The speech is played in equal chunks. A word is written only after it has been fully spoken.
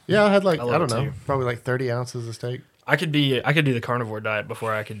Yeah, I had like, I I, love don't it know, too. probably like 30 ounces of steak. I could do the carnivore diet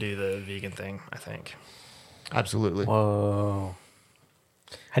before I could do the vegan thing, I think. Absolutely. Whoa.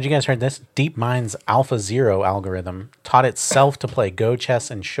 Had you guys heard this? DeepMind's AlphaZero algorithm taught itself to play Go, chess,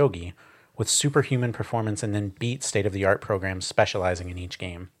 and shogi with superhuman performance and then beat state-of-the-art programs specializing in each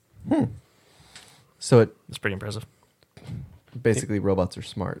game. So it It's pretty impressive. basically robots are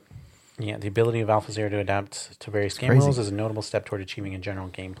smart. Yeah, the ability of AlphaZero to adapt to various game crazy. rules is a notable step toward achieving a general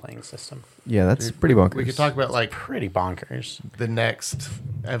game playing system. Yeah, that's pretty bonkers. We could talk about like Pretty bonkers. the next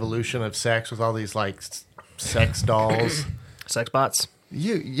evolution of sex with all these like sex dolls. Sex bots.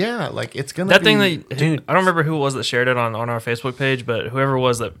 Yeah, like it's gonna That be, thing that Dude. I don't remember who it was that shared it on our Facebook page, but whoever it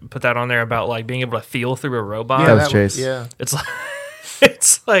was that put that on there about like being able to feel through a robot. yeah, That was that Chase. Yeah, It's like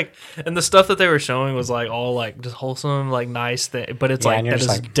it's like, and the stuff that they were showing was like all like just wholesome, like nice thing. But it's Yeah, like and you're that is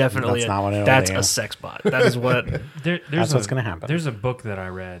just like, definitely that's not what it'll that's do. a sex bot. That is what. That's what's gonna happen. There's a book that I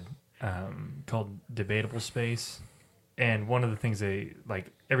read called Debatable Space, and one of the things they like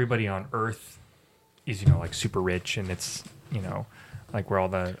everybody on Earth is like super rich, and it's like where all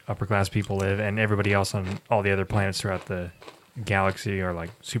the upper class people live, and everybody else on all the other planets throughout the galaxy are like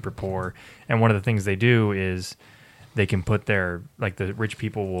super poor. And one of the things they do is they can put their the rich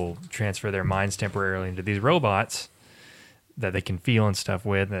people will transfer their minds temporarily into these robots that they can feel and stuff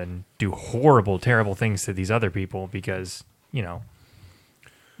with and do horrible, terrible things to these other people because,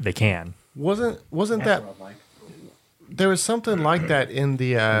 they can. wasn't that there was something like that in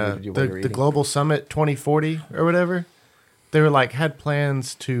the the Global Summit 2040 or whatever? They were like had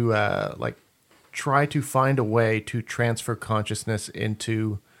plans to like try to find a way to transfer consciousness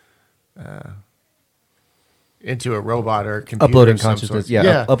into a robot or a computer. Uploading of some consciousness. sort.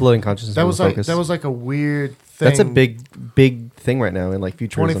 Yeah, uploading consciousness. That was like focus. that was like a weird thing. That's a big thing right now in like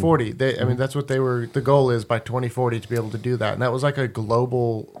futurism. 2040. I mean, that's what they were. The goal is by 2040 to be able to do that, and that was like a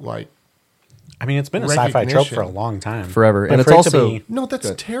global like. I mean, it's been a sci-fi trope recognition. for a long time. Forever. But And it's for it to also- be- No, that's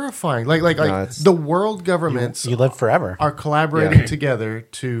Good. terrifying. Like it's- the world governments you live forever. are collaborating Yeah. together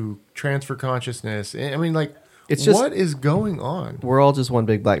to transfer consciousness. I mean, like, It's just- what is going on? We're all just one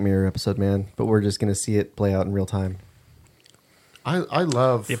big Black Mirror episode, man. But we're just gonna see it play out in real time. I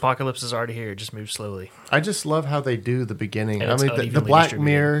love. The apocalypse is already here. Just move slowly. I just love how they do the beginning. And I it's mean, the unevenly Black distributed.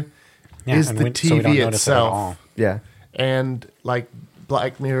 Mirror Yeah, is and the we- so we don't TV notice it at all. itself, Yeah. and like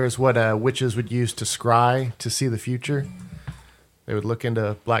Black Mirror is what witches would use to scry to see the future. They would look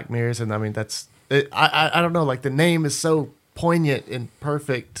into black mirrors, and I mean that's. I don't know. Like the name is so poignant and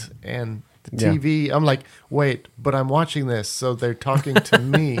perfect, and the Yeah. TV. I'm like, wait, but I'm watching this, so they're talking to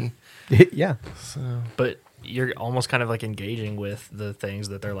me. Yeah. But you're almost kind of like engaging with the things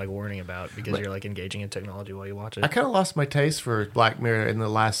that they're like warning about because you're like engaging in technology while you watch it. I kind of lost my taste for Black Mirror in the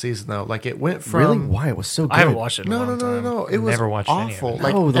last season, though. Like it went from Really? Why? It was so good. I haven't watched it in a no, long time. It was Never watched any of awful. it.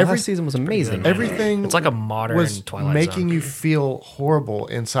 Like No, the every last season was amazing. everything. It's like a modern was Twilight making Zone. you feel horrible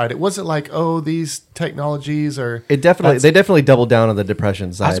inside. It wasn't like, oh, these technologies are. They definitely doubled down on the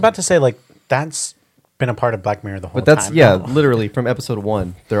depression side. I was about to say, like, that's been a part of Black Mirror the whole but that's time. literally from episode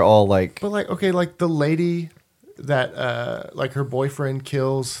 1. They're all like But like, okay, like the lady that, like her boyfriend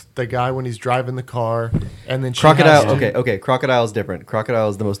kills the guy when he's driving the car, and then she Crocodile. has to- Okay. Crocodile is different. Crocodile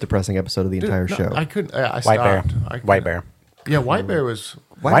is the most depressing episode of the Dude, entire no, show. I couldn't. I White Bear. stopped. I couldn't- White Bear. Yeah, White Bear was.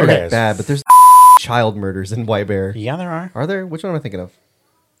 White White Bear Bear is is- bad, but there's child murders in White Bear. Yeah, there are. Are there? Which one am I thinking of?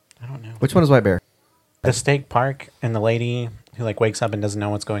 I don't know. Which one is White Bear? The steak park and the lady who, like, wakes up and doesn't know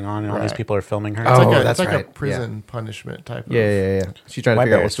what's going on, and all these Right. people are filming her. It's Oh, like a, that's it's like right. a prison punishment type. Yeah, of, yeah, yeah. She's trying to White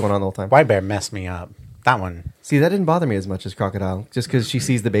figure out Bear what's is- going on the whole time. White Bear messed me up. That one. See, that didn't bother me as much as Crocodile, just because she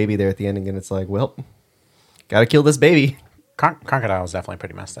sees the baby there at the ending, and it's like, well, gotta kill this baby. Crocodile was definitely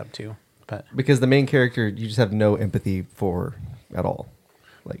pretty messed up, too. But, Because the main character, you just have no empathy for at all.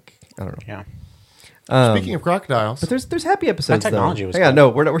 Like, I don't know. yeah. Speaking of crocodiles, But there's happy episodes. That technology though. was Hang on,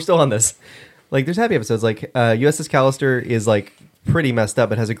 cool. no, we're still on this. Like, there's happy episodes. Like, USS Callister is like pretty messed up,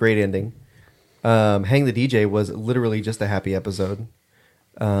 but has a great ending. Hang the DJ was literally just a happy episode.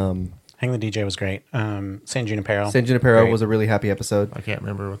 Hang the DJ was great. San Junipero. San Junipero great. was a really happy episode. I can't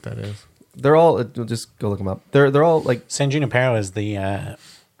remember what that is. They're all just go look them up. They're all like San Junipero is the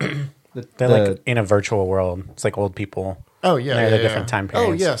the, they're like in a virtual world. It's like old people. Oh yeah, They're yeah, the yeah. different time Oh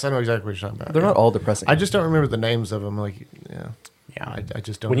periods. yes, I know exactly what you're talking about. they're yeah. not all depressing. I just don't remember the names of them. Like, yeah, Yeah. I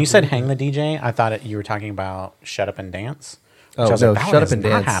just don't. When you said remember Hang the DJ, I thought you were talking about Shut Up and Dance. which oh I was no, like, that Shut one Up is and not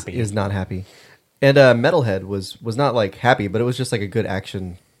Dance happy. is not happy. And Metalhead was not like happy, but it was just like a good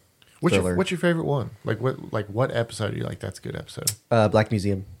action thriller. What's your favorite one? Like what episode are you like? That's a good episode. Black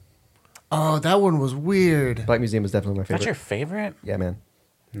Museum. Oh, that one was weird. Black Museum is definitely my favorite. That's your favorite? Yeah, man.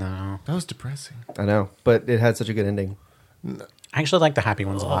 No. That was depressing. I know, but it had such a good ending. I actually like the happy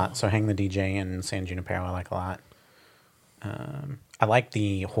ones a lot. So Hang the DJ and San Junipero I like a lot. I like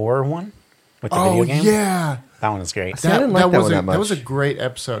the horror one with the video game. Yeah. That one is great. See, I didn't like that was one a, that much. That was a great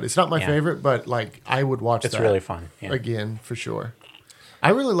episode. It's not my Yeah. favorite, but like I would watch It's that. really fun. Yeah. Again, for sure. I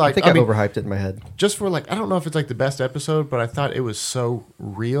really I like. think I overhyped it in my head. Just for like, I don't know if it's like the best episode, but I thought it was so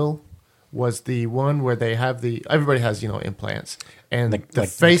real. Was the one where they have everybody has implants and Like, the like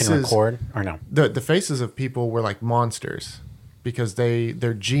faces you can record or no? the faces of people were like monsters because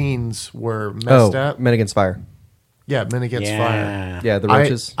their genes were messed up. Men Against Fire. Yeah, Men Against Fire. Yeah, the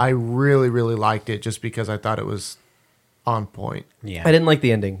roaches. I really really liked it just because I thought it was on point. Yeah. I didn't like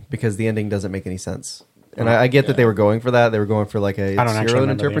the ending because the ending doesn't make any sense. And I get that they were going for that. They were going for like I don't it's actually your own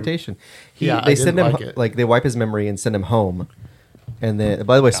remember the interpretation. Yeah, They I send didn't him like it. like they wipe his memory and send him home. And then,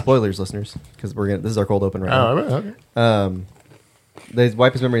 by the way, spoilers, listeners, because this is our cold open right now. Okay. They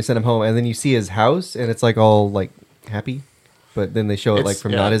wipe his memory and send him home, and then you see his house, and it's like all like happy, but then they show it like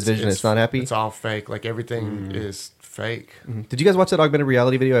from not his vision, it's not happy. It's all fake. Like everything is fake. Did you guys watch that augmented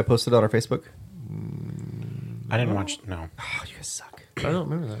reality video I posted on our Facebook? I didn't watch. No. Oh, you guys suck. I don't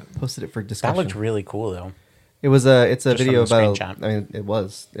remember that. Posted it for That discussion. looked really cool though. It's a Just video from the about. screenshot. I mean, it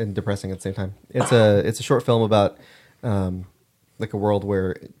was and depressing at the same time. It's a short film about like a world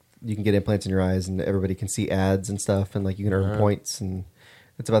where you can get implants in your eyes and everybody can see ads and stuff and like you can earn points, and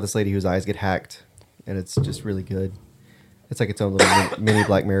it's about this lady whose eyes get hacked, and it's just really good. It's like its own little mini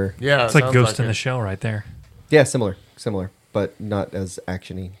Black Mirror. Yeah, It's like sounds Ghost in it. the Shell right there. Yeah, similar, but not as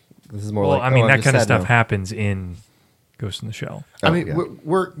actiony. This is more Well, like I mean, I'm that just kind of sad stuff now. happens in Ghost in the Shell. I Oh, mean, yeah.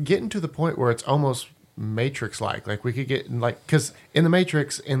 we're getting to the point where it's almost Matrix-like. Like we could get because in the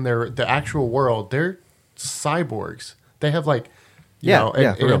Matrix, in the actual world, they're cyborgs. They have like you know, for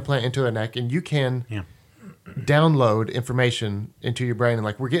an real. implant into their neck, and you can Yeah. download information into your brain. And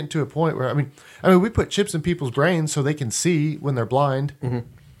like we're getting to a point where I mean, we put chips in people's brains so they can see when they're blind. Mm-hmm.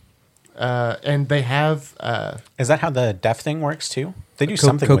 And they have Is that how the deaf thing works too? They do Co-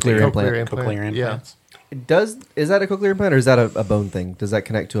 something cochlear with implant. cochlear Yeah. implants. Is that a cochlear implant or is that a bone thing? Does that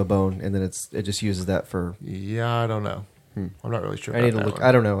connect to a bone and then it just uses that for? Yeah, I don't know. I'm not really sure. I need about to that look. one.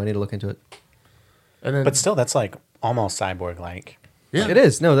 I don't know. I need to look into it. And then, But still, that's like almost cyborg-like. yeah, It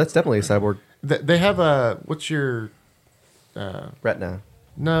is. No, that's definitely a cyborg They have a what's your retina.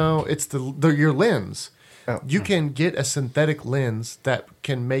 no? It's your lens. Oh. You can get a synthetic lens that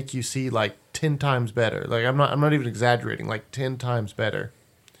can make you see like 10 times better. Like I'm not even exaggerating. Like 10 times better.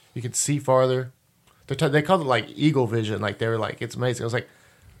 You can see farther. They called it like eagle vision. Like they were like it's amazing. I was like,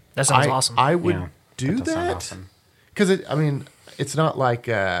 That sounds awesome. I would Yeah, do that does sound that awesome. because it's not like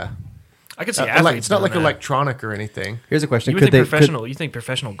I could see it's not like doing that. electronic or anything. Here's a question: You would Could think they? you think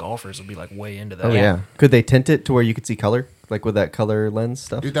professional golfers would be like way into that? Oh yeah. Could they tint it to where you could see color, like with that color lens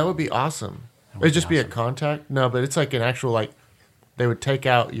stuff? Dude, that would be awesome. would It'd just be be a awesome. contact. No, but it's like an actual like they would take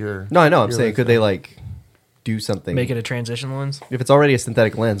out your. No, I know. I'm your saying, lens. could they like do something? Make it a transition lens. If it's already a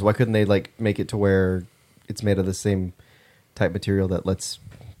synthetic lens, why couldn't they like make it to where it's made of the same type material that lets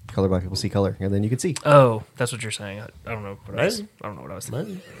colorblind people see color, and then you can see? Oh, that's what you're saying. I don't know. I don't know what I was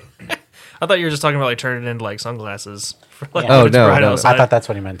thinking. Maybe. I thought you were just talking about like turning it into like sunglasses. For, like, Yeah. when Oh, it's no, bright no. outside. I thought that's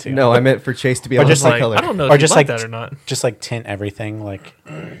what he meant too. No, I meant for Chase to be Or able to just see like, color. I don't know Or if just you like like that or not. just like tint everything like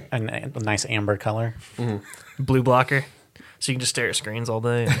a nice amber color. Blue blocker, so you can just stare at screens all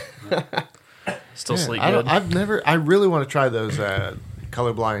day. And still Yeah, sleep I good. I really want to try those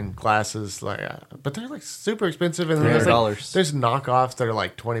colorblind glasses, like, but they're like super expensive, and then there's $300. there's knockoffs that are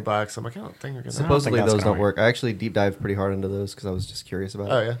like $20. I'm like, I don't think we're gonna. Supposedly that's those gonna don't work. I actually deep dived pretty hard into those because I was just curious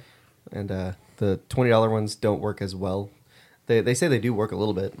about Oh it. yeah. And the $20 ones don't work as well. They say they do work a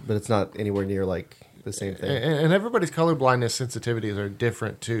little bit, but it's not anywhere near like the same thing. And everybody's colorblindness sensitivities are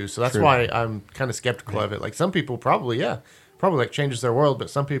different too, so that's True. why I'm kind of skeptical of it. Like some people probably like changes their world, but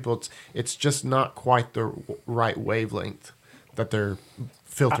some people it's just not quite the right wavelength that they're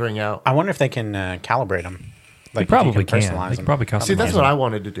filtering out. I wonder if they can calibrate them. They Like probably can. personalize They them. probably customize See, that's what them. I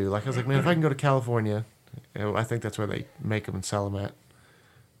wanted to do. Like I was like, man, if I can go to California, I think that's where they make them and sell them at,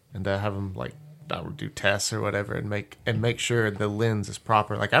 and have them like do tests or whatever, and make sure the lens is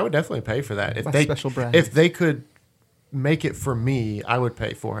proper. Like I would definitely pay for that My special brand. if they could make it for me. I would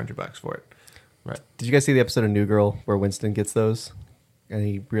pay $400 for it. Right. Did you guys see the episode of New Girl where Winston gets those and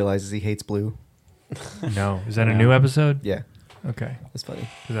he realizes he hates blue? No, is that a new episode? Yeah, Okay, that's funny.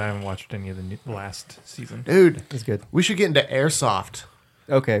 because I haven't watched any of the last season. Dude, That's good. we should get into airsoft.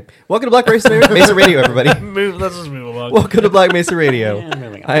 Okay, welcome to Black Mesa Radio, everybody. Let's just move along. Welcome to Black Mesa Radio. Yeah,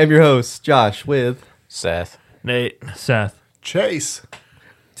 moving on. I am your host, Josh, with... Seth. Nate, Seth, Chase.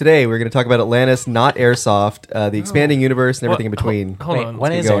 Today we're going to talk about Atlantis, not airsoft, the expanding universe, and everything in between. Hold Wait, on.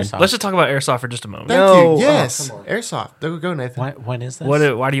 what Let's is get going. airsoft? Let's just talk about airsoft for just a moment. Thank No. you. Yes, Oh, come on. airsoft. There we go, Nathan. What is this?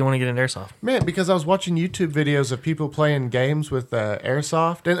 Why do you want to get into airsoft? Man, because I was watching YouTube videos of people playing games with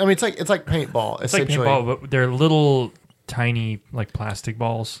airsoft, and I mean it's like paintball It's like essentially. paintball, but they're little tiny like plastic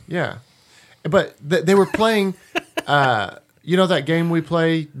balls. Yeah, but they were playing. You know that game we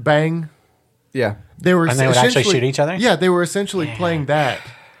play, Bang. Yeah. They were And they would actually essentially- shoot each other? Yeah, they were essentially playing that.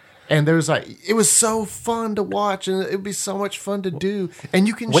 And there was it was so fun to watch, and it would be so much fun to do. And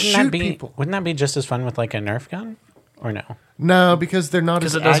you can Wouldn't shoot that be? people. Wouldn't that be just as fun with like a Nerf gun, or no? No, because they're not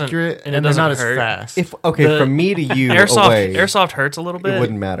as 'Cause it doesn't- accurate and and it they're not doesn't as hurt. fast. If okay, The from me to you Airsoft away, hurts a little bit.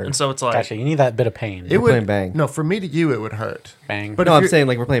 wouldn't matter. And so it's like Gotcha. You need that bit of pain. it would playing Bang. No, for me to you, it would hurt. Bang. But no, if I'm you're- saying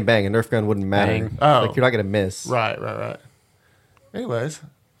like we're playing Bang. A Nerf gun wouldn't matter. Bang. Oh. Like you're not gonna miss. Right. Anyways,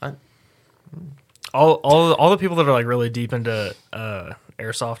 all the people that are like really deep into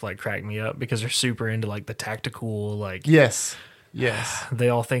airsoft like crack me up because they're super into like the tactical like yes. they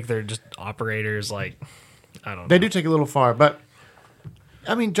all think they're just operators like I don't know. They do take a little far, but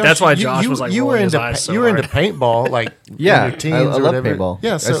I mean, Josh, That's why Josh was, like, you were rolling his into eyes so you were into hard. paintball, like Yeah, in your teens I or love whatever. paintball.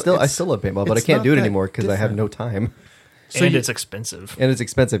 Yeah, so I still love paintball, but I it's can't not do it that anymore because I have different. no time So and you- it's expensive. and it's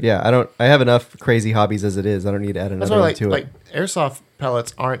expensive. Yeah, I have enough crazy hobbies as it is. I don't need to add That's another why one to like it. airsoft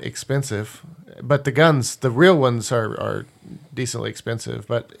pellets aren't expensive, but the guns, the real ones, are decently expensive.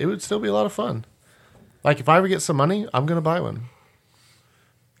 But it would still be a lot of fun. Like if I ever get some money, I'm gonna buy one.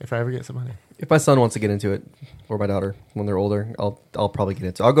 If I ever get some money. If my son wants to get into it, or my daughter when they're older, I'll probably get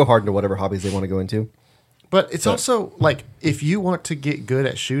into it. I'll go hard into whatever hobbies they want to go into. But it's also like if you want to get good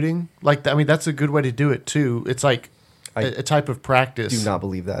at shooting, like I mean that's a good way to do it too. It's like a type of practice. Do not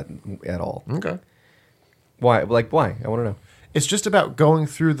believe that at all. Okay. Why? Like why? I want to know. It's just about going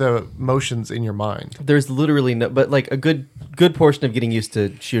through the motions in your mind. There's literally no, but like a good portion of getting used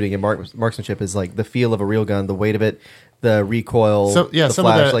to shooting and marksmanship is like the feel of a real gun, the weight of it, the recoil, So, yeah, the some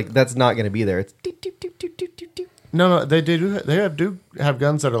of flash. the- Like that's not going to be there. It's doot, doot, doot, doot, doot, doot, doot. No, they do have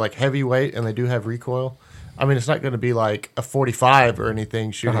guns that are like heavyweight and they do have recoil. I mean, it's not going to be like a 45 or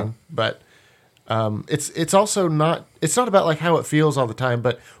anything shooting, but it's also not. It's not about like how it feels all the time,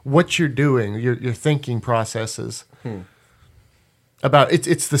 but what you're doing, your thinking processes. About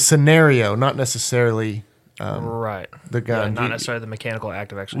it's the scenario, not necessarily Right. the gun. Yeah, not You- necessarily the mechanical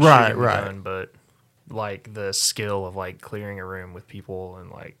act of actually Right, shooting right. the gun, but like the skill of like clearing a room with people and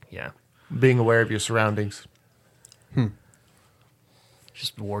like being aware of your surroundings.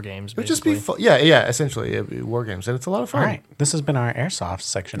 just war games. It would just be basically. fun. Yeah. Essentially, it'd be war games, and it's a lot of fun. All right, this has been our airsoft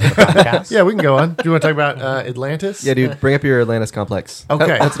section of the podcast. Yeah, we can go on. Do you want to talk about Atlantis? Yeah, dude, bring up your Atlantis complex.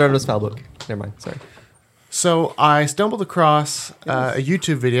 Okay. That's an Artemis Fowl book. Never mind. Sorry. So I stumbled across a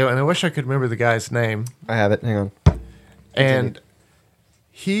YouTube video, and I wish I could remember the guy's name. I have it. Hang on. And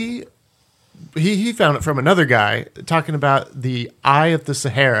he found it from another guy talking about the Eye of the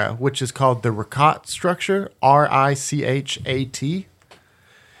Sahara, which is called the Richat structure, Richat,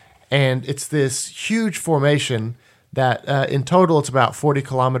 and it's this huge formation that in total it's about 40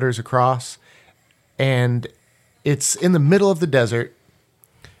 kilometers across, and it's in the middle of the desert,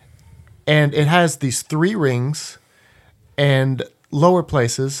 and it has these 3 rings and lower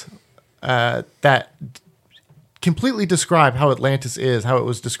places that completely describe how Atlantis is, how it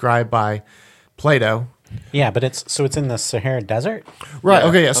was described by Plato. Yeah, but it's in the Sahara Desert. Right. Yeah,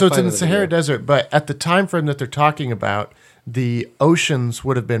 Okay. Yeah. So I'll it's in find the the Sahara video. Desert, but at the time frame that they're talking about, the oceans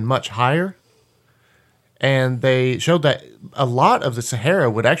would have been much higher, and they showed that a lot of the Sahara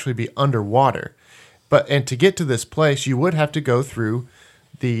would actually be underwater. And to get to this place, you would have to go through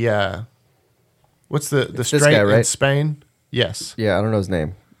the what's the this strait guy, in right? Spain? Yes. Yeah, I don't know his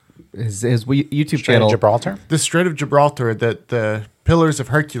name. His YouTube Strait channel. of Gibraltar. The Strait of Gibraltar, the Pillars of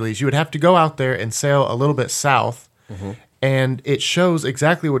Hercules, you would have to go out there and sail a little bit south, and it shows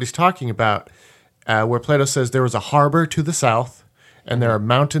exactly what he's talking about, where Plato says there was a harbor to the south, and there are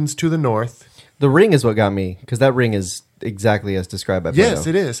mountains to the north. The ring is what got me because that ring is exactly as described by Plato. Yes,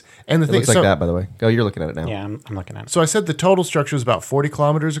 it is. And the It thing looks like that, by the way. Oh, you're looking at it now. Yeah, I'm looking at it. So I said the total structure is about 40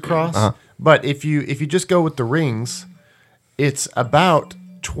 kilometers across, but if you just go with the rings, it's about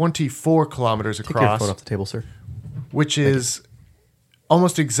 24 kilometers Take your across, phone off the table, sir. which is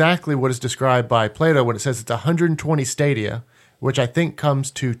almost exactly what is described by Plato when it says it's 120 stadia, which I think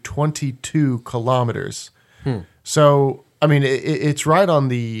comes to 22 kilometers. So, I mean, it's right on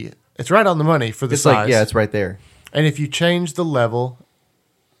the money for the It's size. like, yeah, it's right there. And if you change the level,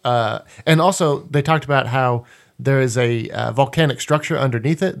 and also they talked about how there is a volcanic structure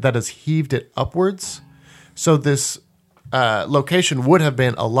underneath it that has heaved it upwards. So this location would have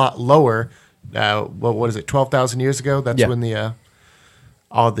been a lot lower. What is it? 12,000 years ago. That's Yeah. when the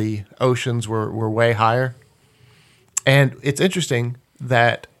all the oceans were way higher. And it's interesting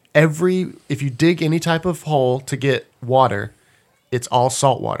that if you dig any type of hole to get water, it's all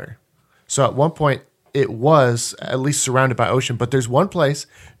salt water. So at one point, it was at least surrounded by ocean, but there's one place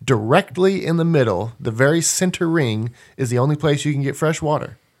directly in the middle, the very center ring, is the only place you can get fresh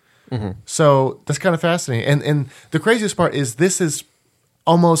water. Mm-hmm. So that's kind of fascinating. And the craziest part is this is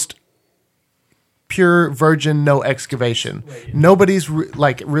almost pure virgin, no excavation. Nobody's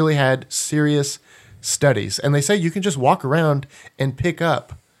really had serious studies, and they say you can just walk around and pick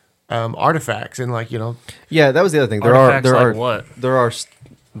up artifacts and Yeah, that was the other thing. There are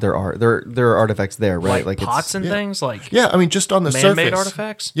artifacts there, right? Like pots and things, like yeah. I mean, just on the surface, man-made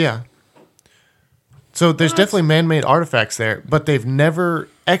artifacts. Yeah. So there's definitely man-made artifacts there, but they've never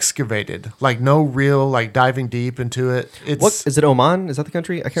excavated, no real diving deep into it. What is it? Oman? Is that the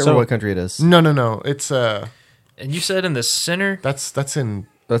country? I can't remember what country it is. No. It's And you said in the center. That's in.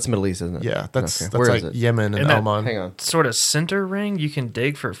 That's Middle East, isn't it? Yeah, that's Where like is it? Yemen and Oman. Hang on. Sort of center ring, you can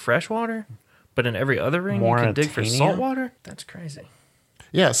dig for fresh water, but in every other ring, you can dig for salt water. That's crazy.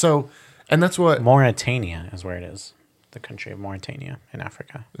 Yeah. So, and that's what Mauritania is where it is. The country of Mauritania in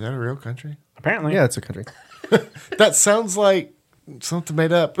Africa. Is that a real country? Apparently. Yeah, it's a country. That sounds like something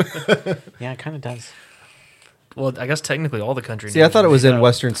made up. Yeah, it kind of does. Well, I guess technically all the countries. See, I thought it was in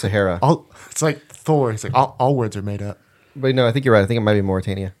Western Sahara. It's like Thor. It's like all words are made up. But no, I think you're right. I think it might be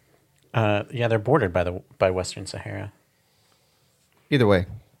Mauritania. Yeah, they're bordered by Western Sahara. Either way,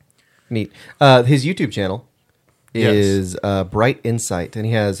 neat. His YouTube channel is Bright Insight, and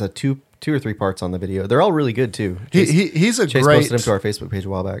he has two or three parts on the video. They're all really good too. He's a Chase great. posted him to our Facebook page a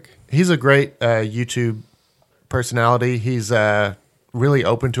while back. He's a great YouTube personality. He's really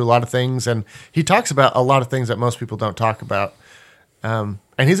open to a lot of things, and he talks about a lot of things that most people don't talk about. And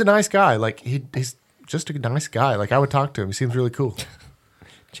he's a nice guy. He's just a nice guy. I would talk to him. He seems really cool.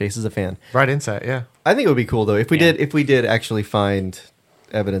 Chase is a fan. Bright Insight, yeah. I think it would be cool though if we did actually find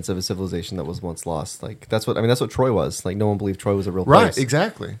evidence of a civilization that was once lost. That's what Troy was. No one believed Troy was a real place. Right,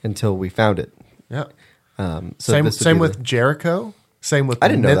 exactly. Until we found it. Yeah. Same with Jericho. Same with I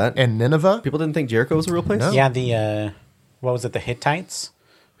didn't know that. And Nineveh. People didn't think Jericho was a real place? No. Yeah, the what was it? The Hittites,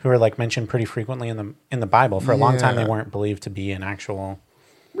 who are mentioned pretty frequently in the Bible. For a long time, they weren't believed to be an actual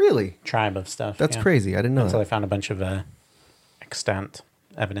really tribe of stuff. That's crazy. I didn't know until that. they found a bunch of extant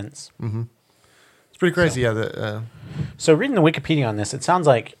evidence. Mm-hmm. It's pretty crazy. Yeah. So reading the Wikipedia on this, it sounds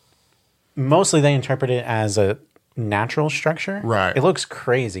like mostly they interpret it as a natural structure. Right. It looks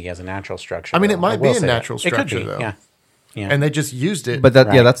crazy as a natural structure. I mean, it might be will a say natural that. It could structure, be, though. Yeah. Yeah. And they just used it. But that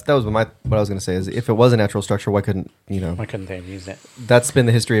Right. that was what I was going to say is if it was a natural structure, why couldn't Why couldn't they have used it? That's been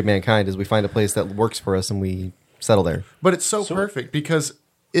the history of mankind is we find a place that works for us and we settle there. But it's so perfect because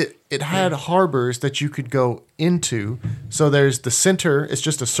it had harbors that you could go into. So there's the center, it's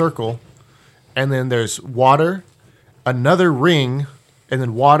just a circle, and then there's water, another ring, and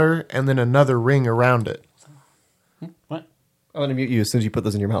then water, and then another ring around it. What? I'm going to mute you as soon as you put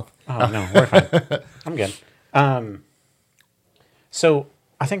those in your mouth. Oh, no, we're fine. I'm good. So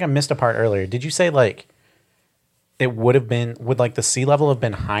I think I missed a part earlier. Did you say it would the sea level have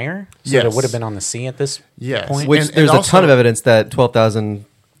been higher? So that it Yes. would have been on the sea at this Yes. point? Which And there's a also- ton of evidence that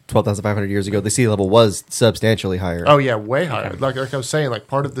 12,500 years ago, the sea level was substantially higher. Oh, yeah, way higher. Like I was saying,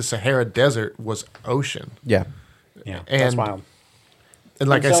 part of the Sahara Desert was ocean. Yeah. Yeah, that's And- wild. And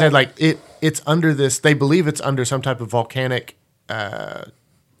like And I so- said, it's under this. They believe it's under some type of volcanic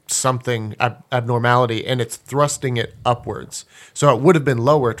something abnormality, and it's thrusting it upwards. So it would have been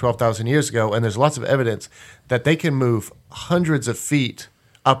lower 12,000 years ago, and there's lots of evidence that they can move hundreds of feet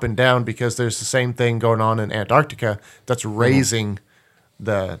up and down because there's the same thing going on in Antarctica that's raising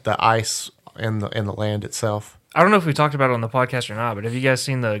the ice and the land itself. I don't know if we talked about it on the podcast or not, but have you guys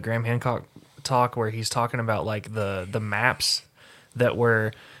seen the Graham Hancock talk where he's talking about the maps that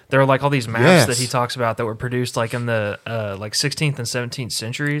were there are all these maps that he talks about that were produced in the 16th and 17th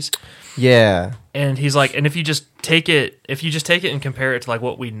centuries. Yeah. And he's and if you just take it and compare it to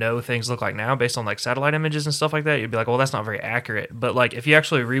what we know things look like now based on satellite images and stuff like that, you'd be well, that's not very accurate. But if you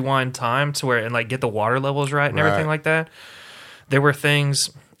actually rewind time to where and get the water levels right and everything like that, there were things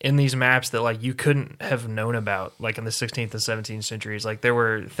in these maps that you couldn't have known about in the 16th and 17th centuries. There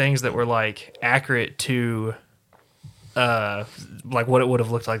were things that were accurate to what it would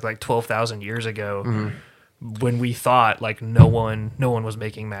have looked like 12,000 years ago when we thought no one was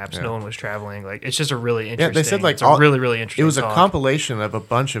making maps, no one was traveling. It's just a really interesting. Yeah, they said it's a really really interesting. It was a talk. compilation of a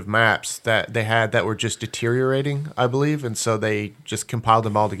bunch of maps that they had that were just deteriorating, I believe, and so they just compiled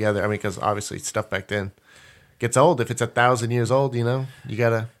them all together. I mean, because obviously stuff back then gets old. If it's 1,000 years old, you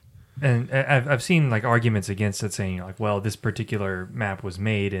gotta And I've seen like arguments against it, saying like, well, this particular map was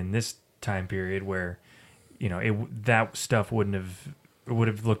made in this time period where, that stuff would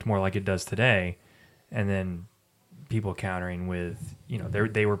have looked more like it does today, and then people countering with,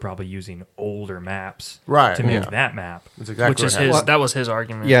 they were probably using older maps to make that map. That's exactly that was his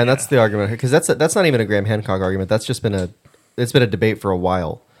argument. Yeah, and that's the argument, because that's not even a Graham Hancock argument. That's just been a debate for a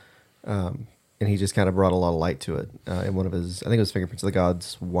while, and he just kind of brought a lot of light to it in one of his, I think it was Fingerprints of the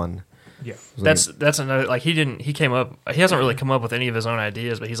Gods 1. Yeah, that's another, like, he hasn't really come up with any of his own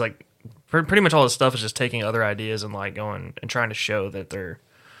ideas, but he's like pretty much all his stuff is just taking other ideas and like going and trying to show that they're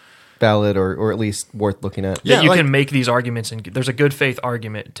valid or at least worth looking at. Yeah, you can make these arguments, and there's a good faith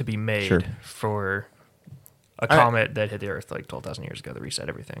argument to be made for a comet that hit the Earth like 12,000 years ago that reset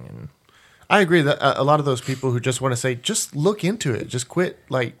everything. And I agree that a lot of those people who just want to say, just look into it, just quit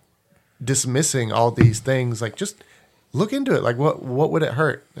like dismissing all these things, like just look into it. Like what would it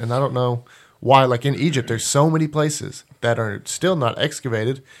hurt? And I don't know why. Like in Egypt, there's so many places that are still not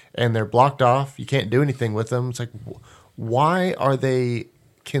excavated, and they're blocked off. You can't do anything with them. It's like, why are they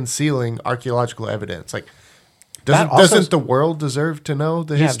concealing archaeological evidence? Like, doesn't the world deserve to know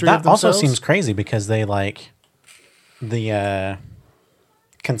the history of themselves? That also seems crazy, because they like the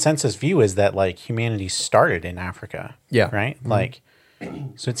consensus view is that like humanity started in Africa. Yeah. Right. Mm-hmm. Like,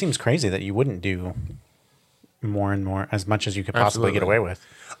 so it seems crazy that you wouldn't do more and more, as much as you could possibly get away with.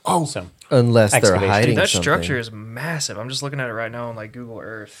 Oh, so unless they're hiding that something. structure is massive. I'm just looking at it right now on like Google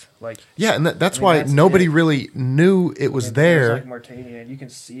Earth. Like, yeah, and that's why nobody really knew it was there. Like Martania, you can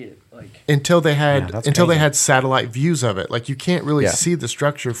see it like until they had satellite views of it. Like you can't really see the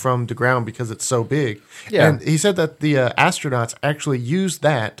structure from the ground because it's so big. Yeah, and he said that the astronauts actually used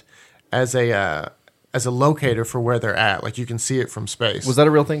that as a locator for where they're at. Like you can see it from space. Was that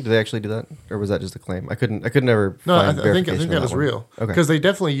a real thing? Did they actually do that, or was that just a claim? I couldn't ever. No, find I think that was real. Okay, because they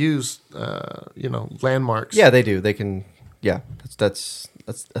definitely use landmarks. Yeah, they do. They can. Yeah, that's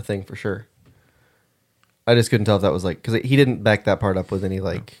a thing for sure. I just couldn't tell if that was like, because he didn't back that part up with any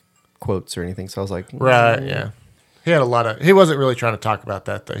like quotes or anything. So I was like, right, yeah. He had a lot of. He wasn't really trying to talk about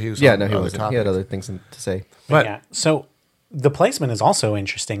that though. He was. He wasn't. He had other things to say. But yeah, so the placement is also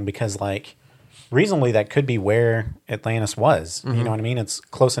interesting because like, reasonably, that could be where Atlantis was. Mm-hmm. You know what I mean? It's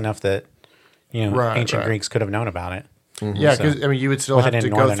close enough that ancient Greeks could have known about it. Mm-hmm. Yeah, because you would still have to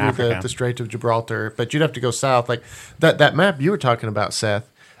go through the Strait of Gibraltar, but you'd have to go south. Like that map you were talking about, Seth,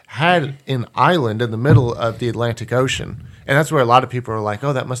 had an island in the middle of the Atlantic Ocean, and that's where a lot of people are like,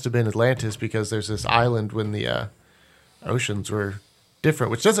 "Oh, that must have been Atlantis," because there's this island when the oceans were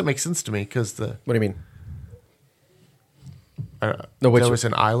different, which doesn't make sense to me. Because what do you mean? There was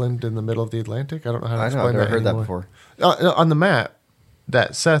an island in the middle of the Atlantic. I don't know how to explain that. I've never heard that before. On the map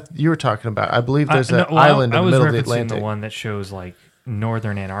that Seth you were talking about, I believe there's an island in the middle of the Atlantic. The one that shows like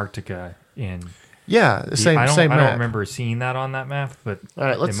northern Antarctica in. Yeah, same map. I don't remember seeing that on that map, but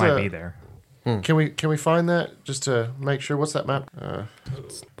it might be there. Can we find that just to make sure? What's that map?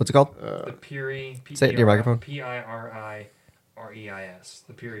 What's it called? The Piri. Say it to your microphone. Pirireis.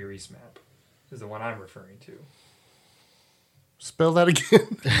 The Piri Reis map is the one I'm referring to. Spell that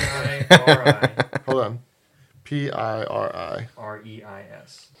again. Piri. Hold on. Piri.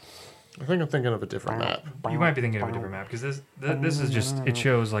 Reis. I think I'm thinking of a different map. You might be thinking of a different map because this is just, it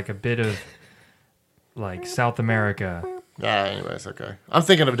shows like a bit of like South America. Yeah, anyways, okay. I'm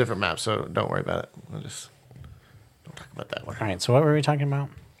thinking of a different map, so don't worry about it. Don't talk about that one. All right, so what were we talking about?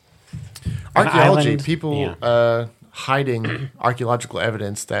 Archaeology, people hiding archaeological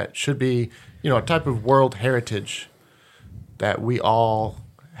evidence that should be, a type of world heritage that we all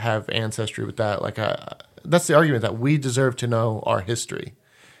have ancestry with that. Like, that's the argument that we deserve to know our history,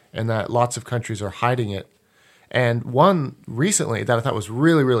 and that lots of countries are hiding it. And one recently that I thought was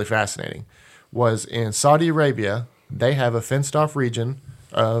really, really fascinating was in Saudi Arabia. They have a fenced-off region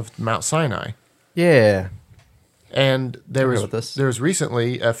of Mount Sinai. Yeah. And there was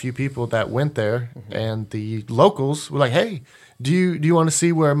recently a few people that went there, and the locals were like, "Hey, do you want to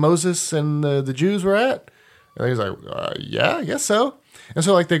see where Moses and the Jews were at?" And he's like, "Yeah, I guess so." And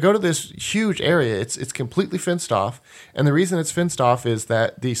so, like, they go to this huge area. It's completely fenced off, and the reason it's fenced off is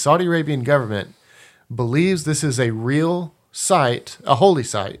that the Saudi Arabian government believes this is a real site, a holy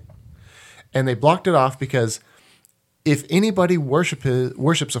site, and they blocked it off because if anybody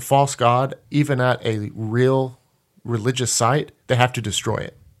worships a false god, even at a real religious site, they have to destroy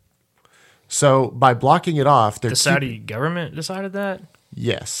it. So by blocking it off, the Saudi government decided that?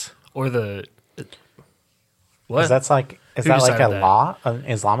 Yes. Or the what? Is that like a law, an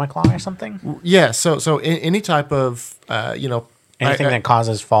Islamic law or something? Yeah. So any type of anything that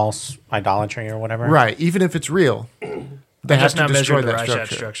causes false idolatry or whatever. Right. Even if it's real, they I have just to now destroy measured the that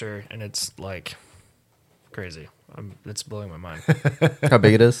Rorschach structure. and it's like crazy. It's blowing my mind. How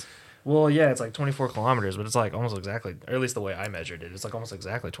big it is? Well, yeah, it's like 24 kilometers, but it's like almost exactly, or at least the way I measured it, it's like almost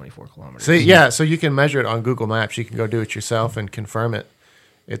exactly 24 kilometers. See, yeah, so you can measure it on Google Maps. You can go do it yourself and confirm it.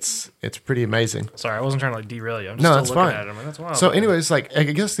 It's pretty amazing. Sorry, I wasn't trying to like derail you. I'm just No, still that's looking fine. at it. I'm like, that's wild. So, anyways, like I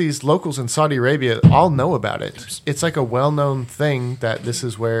guess these locals in Saudi Arabia all know about it. It's like a well-known thing that this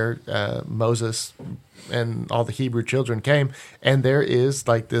is where Moses and all the Hebrew children came, and there is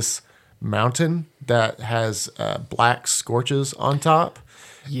like this mountain that has black scorches on top,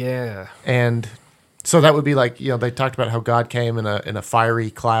 yeah. and so that would be like, they talked about how God came in a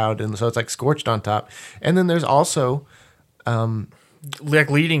fiery cloud, and so it's like scorched on top, and then there's also Like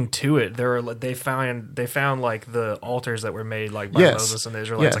leading to it, they found like the altars that were made like by Yes. Moses and the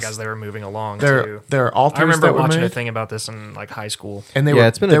Israelites, Yes. like as they were moving along. there too. are altars I remember that were watching made, a thing about this in like high school. and they Yeah, were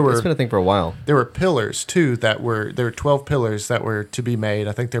it's been a thing for a while. There were pillars too there were 12 pillars that were to be made.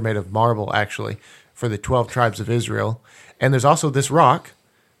 I think they're made of marble actually for the 12 tribes of Israel. And there's also this rock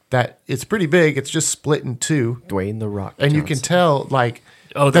that it's pretty big. It's just split in two, Dwayne the Rock. and you can Johnson. tell like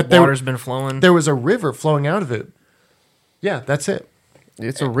Oh, the that water's been flowing. there was a river flowing out of it. Yeah, that's it.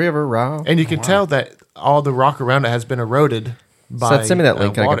 It's a river, Rob. And you can tell that all the rock around it has been eroded by Seth, send me that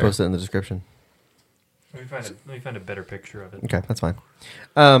link and I water. can post it in the description. Let me find a better picture of it. Okay, that's fine.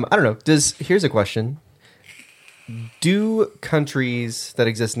 I don't know. Here's a question. Do countries that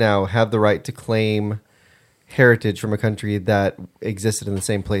exist now have the right to claim heritage from a country that existed in the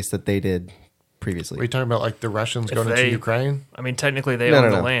same place that they did previously? Are you talking about like the Russians If going into they- Ukraine? I mean, technically they No, own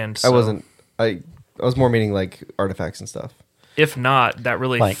no. the land. I So wasn't. I was more meaning like artifacts and stuff. If not, that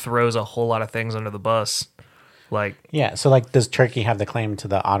really Like- throws a whole lot of things under the bus. Like, Yeah, so like, does Turkey have the claim to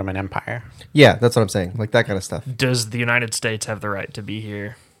the Ottoman Empire? Yeah, that's what I'm saying. Like that kind of stuff. does the United States have the right to be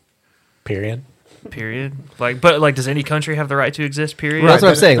here? Period. Period. Like, does any country have the right to exist? Period. That's what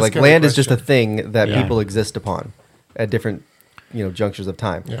I'm that- saying. that's Like kind of the land is just a question. thing that Yeah. people exist upon at different, junctures of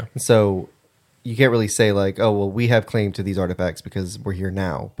time. Yeah. And so you can't really say like, oh well, we have claim to these artifacts because we're here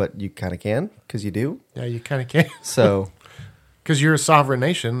now, but you kind of can because you do. Yeah, you kind of can. So Because you're a sovereign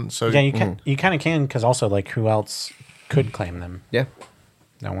nation. So Yeah, you can. You kind of can, because also, like, who else could claim them? yeah,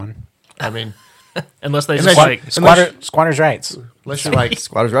 No one. I mean, Unless they Unless- just like Squatters' rights. unless you're like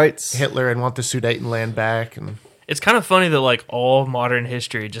squatters' rights. Hitler and want the Sudeten land back, and it's kind of funny that like all modern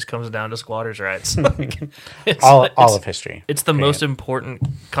history just comes down to squatters' rights. Like, it's, All it's- of history. It's the Period. most important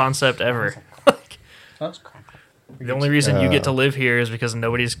concept ever. Like, the only reason you get to live here is because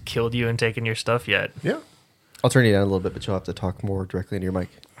nobody's killed you and taken your stuff yet. yeah, I'll turn you down a little bit, but you'll have to talk more directly into your mic.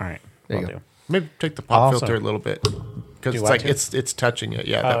 All right. There you will go. do. maybe take the pop Also- filter a little bit because Do it's what like to? it's touching it.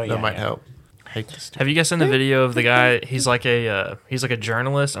 Yeah, Oh, that yeah, might yeah. help. I hate this. Have you guys seen the video of the guy? He's like a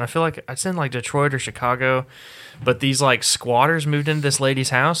journalist, and I feel like it's in like Detroit or Chicago. But these like squatters moved into this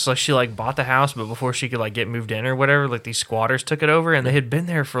lady's house. So she like bought the house, but before she could like get moved in or whatever, like these squatters took it over, and they had been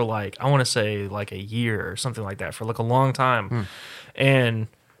there for like I want to say like a year or something like that for like a long time. And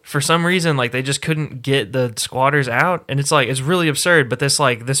for some reason, like they just couldn't get the squatters out, and it's like it's really absurd. But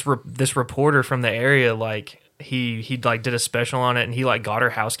this reporter from the area like. He like did a special on it, and he like got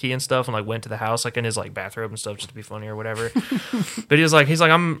her house key and stuff, and like went to the house like in his like bathrobe and stuff just to be funny or whatever. But he's like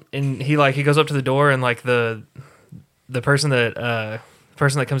I'm, and he goes up to the door, and like the person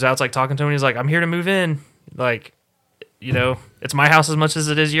that comes out's like talking to him, and he's like, I'm here to move in, like, it's my house as much as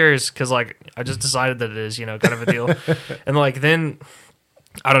it is yours, because like I just decided that it is, kind of a deal. And like then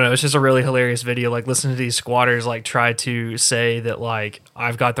I don't know, it's just a really hilarious video, like listening to these squatters like try to say that like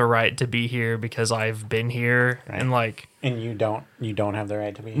I've got the right to be here because I've been here. Right. And like And you don't have the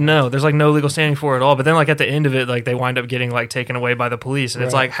right to be. no, there's like no legal standing for it at all. But then like at the end of it, like they wind up getting like taken away by the police, and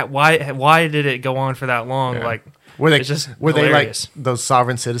it's Right. like why did it go on for that long? Yeah. Like Were they it's just were hilarious. they like those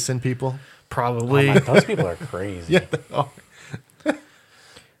sovereign citizen people? Probably. Oh my, those people are crazy. Yeah. Oh,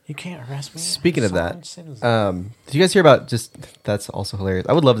 You can't arrest me. Speaking of Sovereign that, citizen. did you guys hear about that's also hilarious.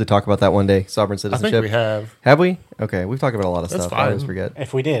 I would love to talk about that one day. Sovereign I citizenship. think we have. Have we? Okay, we've talked about a lot of That's stuff. I always fine. forget.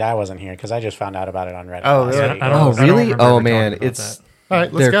 If we did, I wasn't here because I just found out about it on Reddit. Oh, last really? week. I don't- Oh, I don't really? remember Oh ever man, talking about it's that. All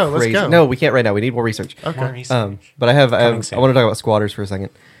right, let's they're go. crazy. Let's go. No, we can't right now. We need more research. More Okay. research. But I Coming soon. want to talk about squatters for a second.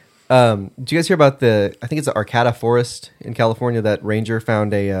 Did you guys hear about I think it's the Arcata Forest in California that ranger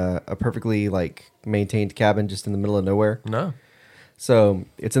found a perfectly like maintained cabin just in the middle of nowhere. No. So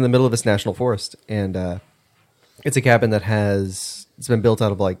it's in the middle of this national forest, and it's a cabin that it's been built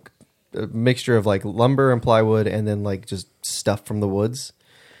out of like a mixture of like lumber and plywood, and then like just stuff from the woods.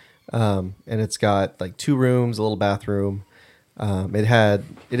 And it's got like 2 rooms, a little bathroom. It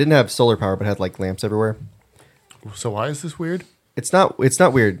didn't have solar power, but it had like lamps everywhere. So why is this weird? It's not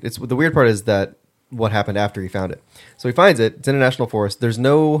weird. The weird part is that what happened after he found it. So he finds it. It's in a national forest. There's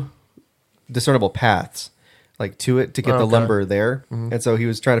no discernible paths like to it to get the lumber there. And so he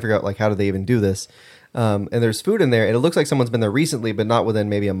was trying to figure out like how do they even do this. And there's food in there, and it looks like someone's been there recently, but not within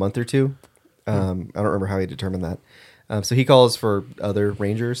maybe a month or two. I don't remember how he determined that. So he calls for other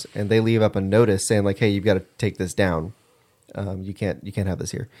rangers, and they leave up a notice saying like, "Hey, you've got to take this down. You can't have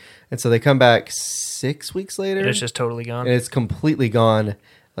this here." And so they come back 6 weeks later, And it's just totally gone. and it's completely gone.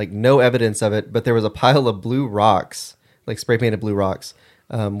 Like no evidence of it, but there was a pile of blue rocks, like spray painted blue rocks,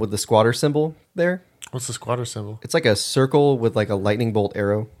 with the squatter symbol there. What's the squatter symbol? It's like a circle with like a lightning bolt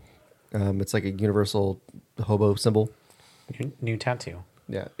arrow. It's like a universal hobo symbol. New tattoo.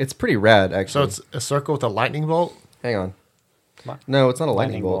 Yeah, it's pretty rad So actually. it's a circle with a lightning bolt. Hang on. No, it's not a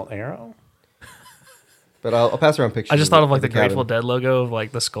lightning, Lightning bolt. bolt arrow. But I'll pass around pictures. I just thought of like the cabin. Grateful Dead logo of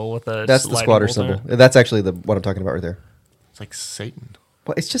like the skull with the That's the lightning squatter bolt on symbol. it. That's actually what I'm talking about right there. It's like Satan.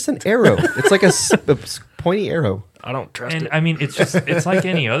 Well, it's just an arrow. It's like a pointy arrow. I don't trust And it. I mean, it's like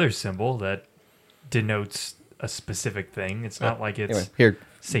any other symbol that denotes a specific thing. It's not like it's Anyway, here,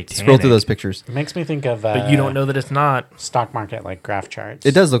 satanic. scroll through those pictures. It makes me think of. But you don't know that it's not. stock market like graph charts.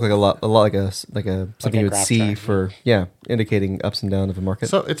 It does look like a lot like a something you would graph see chart. for indicating ups and downs of a market.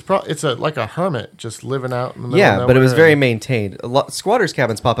 So it's like a hermit just living out in the middle Yeah, of but it was nowhere very and- maintained. A lot squatters'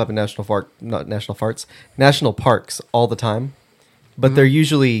 cabins pop up in national parks all the time, but they're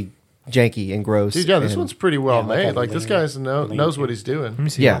usually janky and gross. Dude, yeah, this and- one's pretty well Yeah, like made. a Like this lean- guy's knows lean- what he's doing. Let me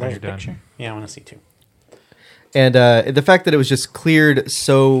see Yeah. when There's you're a done. picture. Yeah, I want to see too. And the fact that it was just cleared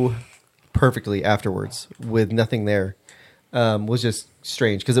so perfectly afterwards with nothing there was just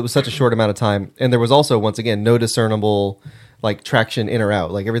strange because it was such a short amount of time, and there was also once again no discernible like traction in or out.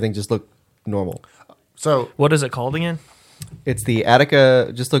 Like everything just looked normal. So What is it called again? It's the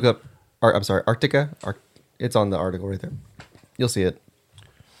Attica. Just look up. Arctica. It's on the article right there. You'll see it.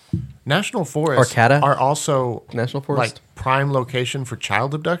 national forests Arcata? are also National forest. like prime location for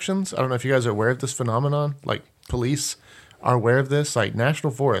child abductions. I don't know if you guys are aware of this phenomenon. Like police are aware of this. Like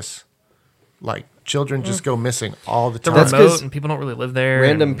national forests, like children just go missing all the They're time. That's 'cause remote and people don't really live there.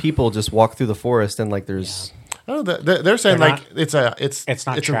 Random and- people just walk through the forest and like there's Oh, they're saying They're like not- it's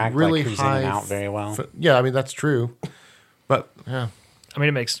not a tracked, really like, who's in high and out very well. Yeah, I mean that's true, but yeah, I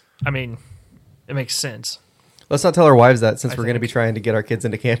mean, it makes sense. Let's not tell our wives that since I we're going to think- be trying to get our kids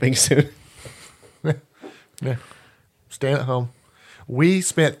into camping soon. yeah. Stay at home. We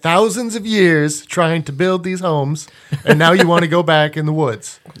spent thousands of years trying to build these homes, and now you want to go back in the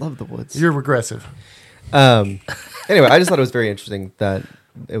woods. Love the woods. You're regressive. Anyway, I just thought it was very interesting that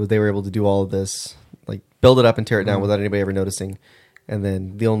they were able to do all of this, like build it up and tear it down without anybody ever noticing. And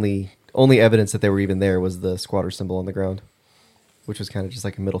then the only evidence that they were even there was the squatter symbol on the ground, which was kind of just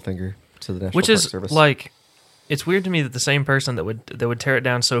like a middle finger to the National Which Park is Service. like, it's weird to me that the same person that would tear it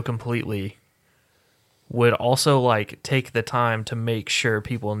down so completely would also like take the time to make sure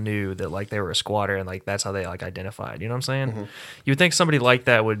people knew that like they were a squatter and like that's how they like identified. You know what I'm saying? You would think somebody like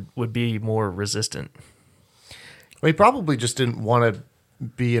that would be more resistant. Well, he probably just didn't want to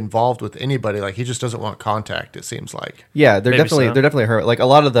be involved with anybody. Like he just doesn't want contact. It seems like. Yeah, they're Maybe definitely so. they're definitely hurt. Like a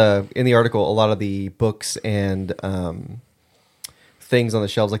lot of in the article, a lot of the books and things on the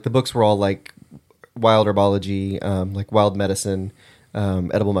shelves, like the books were all like wild herbology, like wild medicine,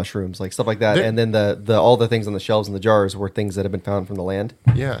 edible mushrooms, like stuff like that. There- And then the all the things on the shelves and the jars were things that have been found from the land.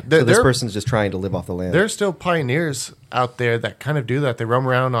 Yeah, So this person's just trying to live off the land. There's still pioneers out there that kind of do that. They roam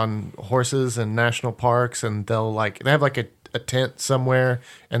around on horses in national parks, and they have like a tent somewhere,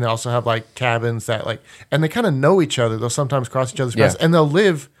 and they also have like cabins that like, and they kind of know each other. They'll sometimes cross each other's paths, Yeah. and they'll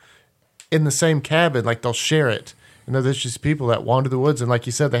live in the same cabin. Like they'll share it. And there's just people that wander the woods, and like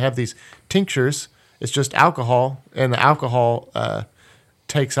you said, they have these tinctures. It's just alcohol, and the alcohol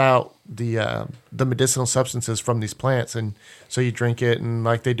takes out the medicinal substances from these plants, and so you drink it, and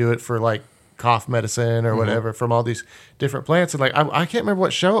like they do it for like cough medicine or whatever from all these different plants. And like I can't remember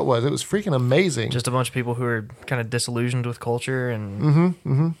what show it was. It was freaking amazing. Just a bunch of people who are kind of disillusioned with culture and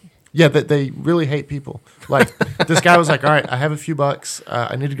Yeah, that they really hate people. Like this guy was like, "All right, I have a few bucks.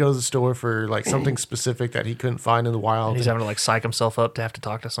 I need to go to the store for like something specific that he couldn't find in the wild." he's having to like psych himself up to have to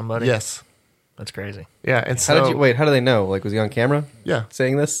talk to somebody. Yes. That's crazy. Yeah, and so How do they know? Like, was he on camera yeah,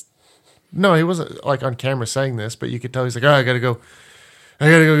 saying this? no, he wasn't like on camera saying this, but you could tell he's like, "Oh, I gotta go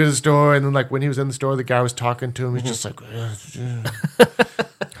to the store." And then like when he was in the store, the guy was talking to him. He's just like,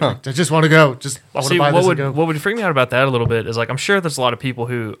 "I just want to go. Just I want to See, buy what this would and go." what would freak me out about that a little bit is like I'm sure there's a lot of people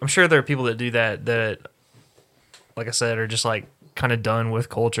I'm sure there are people that do that like I said are just like kind of done with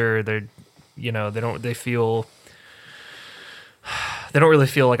culture. They're they feel they don't really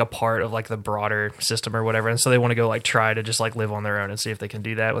feel like a part of like the broader system or whatever, and so they want to go like try to just like live on their own and see if they can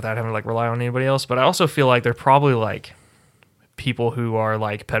do that without having to like rely on anybody else. But I also feel like they're probably like people who are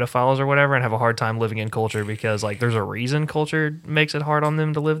like pedophiles or whatever and have a hard time living in culture because like there's a reason culture makes it hard on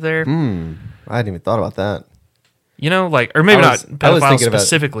them to live there. I hadn't even thought about that. You know, like, or maybe I not was pedophiles thinking about-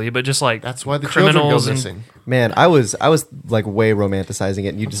 specifically, but just like That's why the children go criminals missing. Man, I was like way romanticizing it,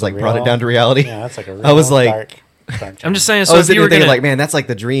 and you just like brought it down to reality. Yeah, that's like a real I was like, dark I'm just saying. I So was if you were thinking gonna, like, man, that's like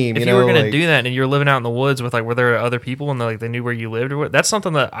the dream. if you you know, were gonna like, do that and you're living out in the woods with like where there are other people and like they knew where you lived or what, that's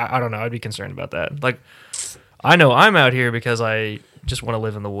something that I don't know. I'd be concerned about that. Like, I know I'm out here because I just want to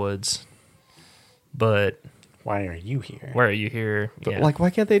live in the woods, but why are you here? why are you here? But Yeah. like, why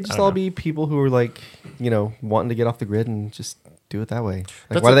can't they just don't all know. be people who are like, wanting to get off the grid and just do it that way? Like,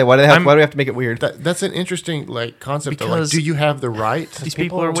 That's why do a- they? Why do I'm- we have to make it weird? That's an interesting like concept. Though. Like, Because do you have the right? these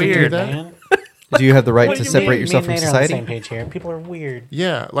people are to do weird. that? Man. Do you have the right What to do you separate mean? yourself Me from and Nate are on the society? same page here. People are weird.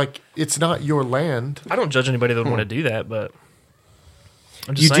 Yeah, like it's not your land. I don't judge anybody that would want to do that, but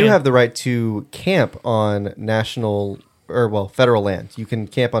I'm just You saying. do have the right to camp on federal land. You can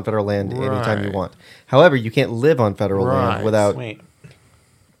camp on federal land anytime you Right. want. However, you can't live on federal land Right. without. Wait.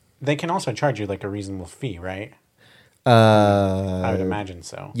 They can also charge you like a reasonable fee, right? Uh, I would imagine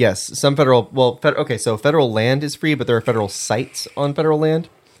so. Yes, some federal. Well, okay, so federal land is free, but there are federal sites on federal land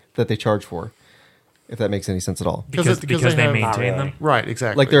that they charge for. If that makes any sense at all. because they they have- maintain Not really. them. Right,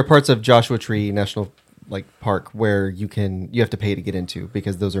 exactly. Like there are parts of Joshua Tree National Park where you have to pay to get into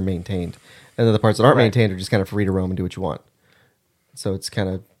because those are maintained, and then the parts that aren't Right. maintained are just kind of free to roam and do what you want. So it's kind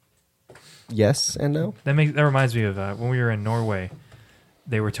of yes and no. That reminds me of when we were in Norway.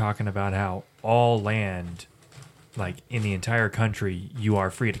 They were talking about how all land, like in the entire country, you are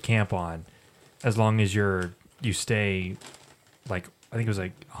free to camp on, as long as you stay, like I think it was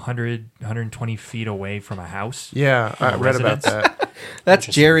like 120 feet away from a house. yeah, I read about residence. that. That's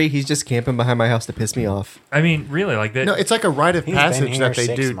Jerry. He's just camping behind my house to piss me off. I mean, really, like that. No, it's like a rite of He's been passage here that they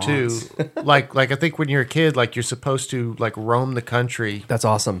 6 do months. too. like I think when you're a kid, like you're supposed to like roam the country, That's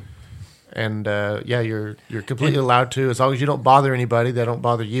awesome. and you're completely allowed to as long as you don't bother anybody. They don't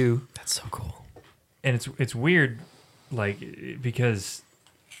bother you. That's so cool. And it's weird, like because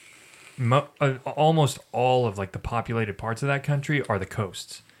almost all of like the populated parts of that country are the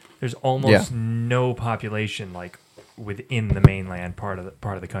coasts. There's almost no population like within the mainland part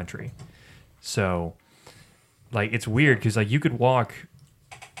of the country. So, like it's weird because like you could walk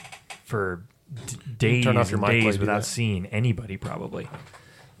for days Turn off your and mic while you days do without that. seeing anybody, probably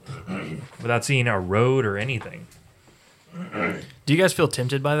without seeing a road or anything. Do you guys feel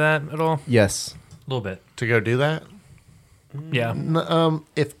tempted by that at all? Yes. A little bit. To go do that. Yeah.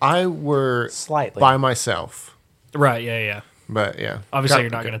 If I were Slightly. by myself, Right. Yeah. Yeah. but yeah, Obviously, you're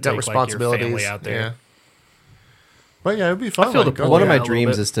not gonna take, like, your family out there. Yeah. But yeah, it'd be fun. I feel like, the go pull. One of there. my a little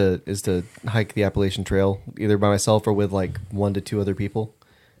dreams bit. is to hike the Appalachian Trail either by myself or with like 1 to 2 other people,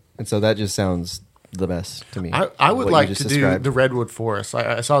 and so that just sounds the best to me. I would what you like just to described. do the Redwood Forest.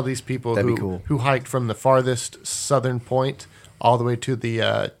 I saw these people That'd who be cool. who hiked from the farthest southern point all the way to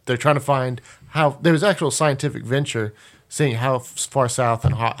the. They're trying to find how there's actual scientific venture, seeing how far south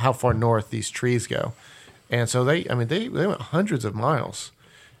and how far north these trees go, and so they went hundreds of miles,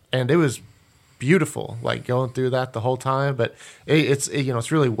 and it was beautiful, like going through that the whole time. But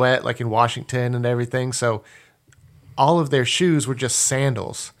it's really wet, like in Washington and everything. So all of their shoes were just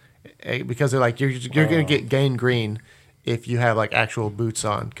sandals, because they're like you're going to get gangrene if you have like actual boots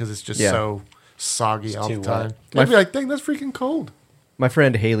on because it's just Yeah. so soggy all the too time. wet. I'd be like, dang, that's freaking cold. My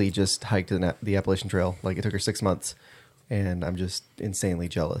friend Haley just hiked the Appalachian Trail. Like it took her 6 months, and I'm just insanely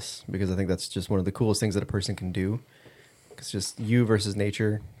jealous because I think that's just one of the coolest things that a person can do. It's just you versus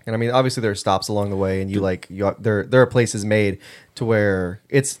nature, and I mean, obviously there are stops along the way, and there are places made to where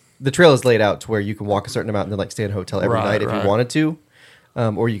the trail is laid out to where you can walk a certain amount and then like stay in a hotel every Right, night if right. you wanted to,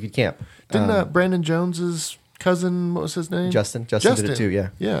 or you could camp. Didn't Brandon Jones's cousin, what was his name? Justin did it too. Yeah,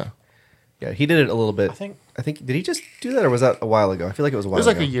 Yeah. he did it a little bit. I think did he just do that or was that a while ago? I feel like it was a It while was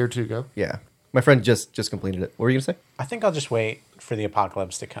like ago. a year or two ago. Yeah, my friend just completed it. What were you gonna say? I think I'll just wait for the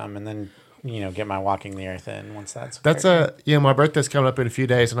apocalypse to come and then get my walking the earth in once that's That's my birthday's coming up in a few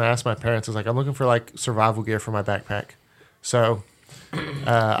days, and I asked my parents, I was like, I'm looking for like survival gear for my backpack. So,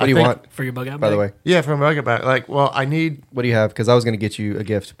 What do you want? For your bug out By the bag? way, Yeah, for my backpack. Like, well, I need, what do you have? Because I was gonna get you a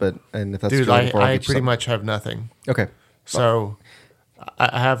gift, and if that's dude, what you're looking for, I'll I get you pretty something. much have nothing. Okay. So,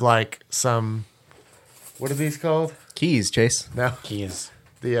 I have like some, what are these called? Keys, Chase. No, keys.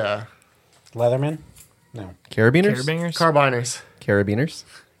 the Leatherman? No. Carabiners? Carabiners? carbiners. Carabiners.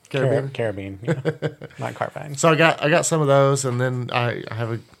 Carabine, not carbine. So I got some of those, and then I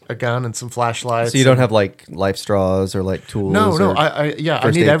have a gun and some flashlights. So you don't have like life straws or like tools? No. or I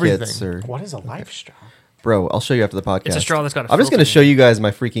first need aid everything. kits or- What is a life straw? Bro, I'll show you after the podcast. It's a straw that's got a I'm just filter going to in show it. you guys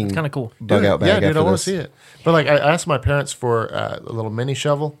my freaking Kinda cool. bug out bag. Yeah, dude, after I want this. to see it. But like, I asked my parents for a little mini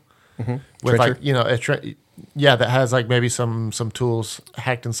shovel with Trencher? like that has like maybe some tools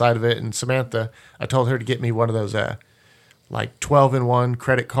hacked inside of it. And Samantha, I told her to get me one of those like 12-in-1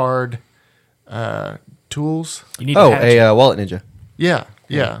 credit card tools. You need Oh, to hatch it. a Wallet Ninja. Yeah.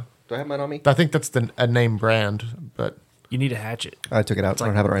 Do I have mine on me? I think that's a name brand, but You need a hatchet. I took it out. It's I like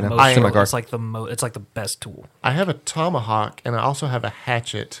don't have it right the now. most- It's in my car. It's like it's like the best tool. I have a tomahawk and I also have a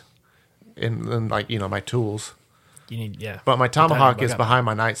hatchet in like my tools. You need But my Put that in tomahawk the is bug out behind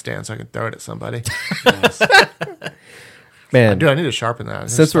my nightstand, so I can throw it at somebody. Man, Dude, I need to sharpen that. I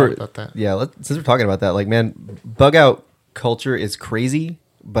just since thought we're about that. since we're talking about that, like, man, bug out culture is crazy,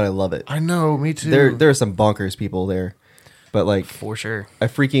 but I love it. I know, me too. There are some bonkers people there, but like, for sure. I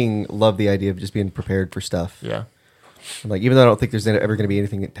freaking love the idea of just being prepared for stuff. Yeah. Like, even though I don't think there's ever going to be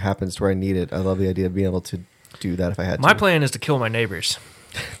anything that happens to where I need it, I love the idea of being able to do that if I had to. My plan is to kill my neighbors.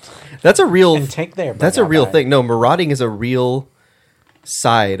 That's a real. And take their That's a bug out real bag. thing. No, marauding is a real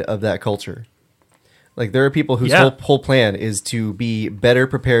side of that culture. Like, there are people whose Yeah. whole plan is to be better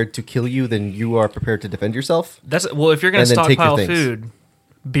prepared to kill you than you are prepared to defend yourself. That's well, if you're going And to then take your stockpile things. food,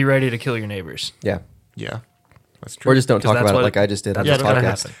 be ready to kill your neighbors. Yeah. Yeah. That's true. Or just don't 'Cause talk that's about it what- like I just did on that's this what's gonna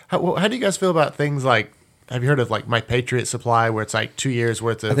podcast. happen. How do you guys feel about things like, have you heard of like My Patriot Supply, where it's like 2 years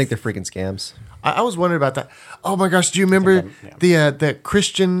worth of... I think they're freaking scams. I was wondering about that. Oh my gosh, do you remember the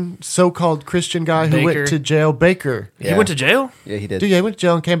Christian, so-called Christian guy who Baker. went to jail, Baker? He went to jail? Yeah, he did. Dude, yeah, he went to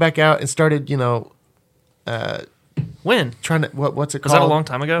jail and came back out and started, When? trying to, what's it Was called? that a long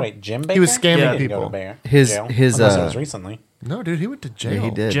time ago? Wait, Jim Baker? He was scamming He didn't go people. to Bayer- His- jail, his, unless it uh, was recently. No, dude, he went to jail. Yeah,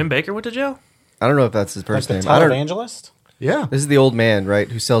 he did. Jim Baker went to jail? I don't know if that's his Like first the name. I don't. televangelist? Yeah. This is the old man, right,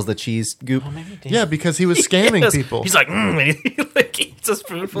 who sells the cheese goop. Oh, maybe he did. Yeah, because he was scamming Yes. people. He's like, and he like eats a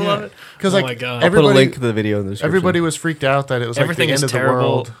spoonful of it. Because oh like my god, I'll put a everybody, link to the video in the description. everybody was freaked out that it was everything like is the end of terrible. the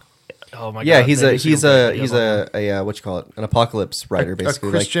world. Oh my Yeah, god, he's maybe a we should he's go a put he's a what you call it, an apocalypse writer, A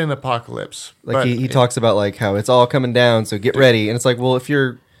basically. Christian apocalypse. Like But he talks about like how it's all coming down, so get ready. And it's like, well, if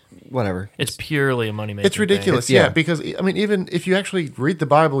you're whatever, It's purely a money making. It's ridiculous, Yeah. yeah. Because I mean, even if you actually read the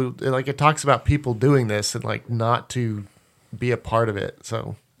Bible, like it talks about people doing this and like not to be a part of it.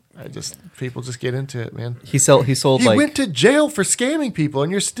 So people just get into it, man. he sold He like went to jail for scamming people, and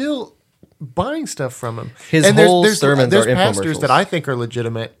you're still buying stuff from him. His and whole sermons there's are pastors infomercials. that I think are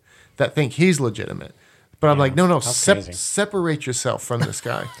legitimate that think he's legitimate, but I'm like, no, that's crazy. separate yourself from this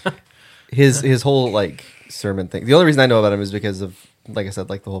guy. his whole like sermon thing. The only reason I know about him is because of, like I said,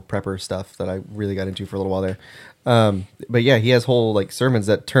 like the whole prepper stuff that I really got into for a little while there. But yeah, he has whole like sermons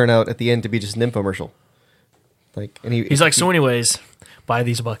that turn out at the end to be just an infomercial. Like, and He's like, so anyways, buy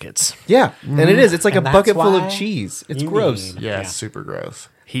these buckets. yeah, and it is. It's like And a bucket that's full why of cheese. It's you gross. need- Yeah, Yeah. it's super gross.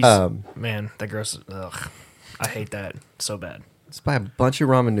 He's man, that gross. Ugh, I hate that so bad. Just buy a bunch of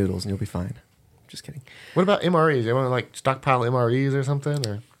ramen noodles and you'll be fine. Just kidding. What about MREs? You want to like stockpile MREs or something?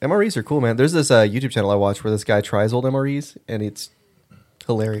 Or MREs are cool, man. There's this YouTube channel I watch where this guy tries old MREs, and it's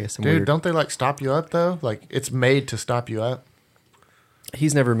hilarious and dude, weird. don't they like stop you up though? Like it's made to stop you up.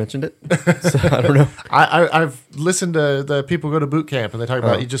 He's never mentioned it, so I don't know. I've listened to the people who go to boot camp and they talk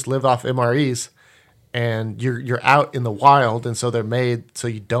about Oh. you just live off MREs and you're out in the wild, and so they're made so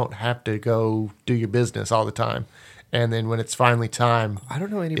you don't have to go do your business all the time. And then when it's finally time, I don't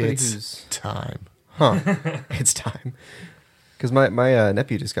know anybody it's who's time. it's time. Because my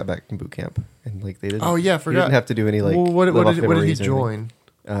nephew just got back from boot camp, and like they didn't. Oh yeah, I He forgot. didn't have to do any like. Well, what live off did he MREs or anything. join?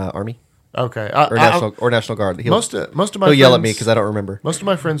 Army Okay, or National Guard. He'll, most of my he'll friends, yell at me because I don't remember. most of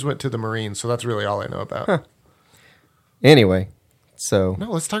my friends went to the Marines, so that's really all I know about. Anyway, so No,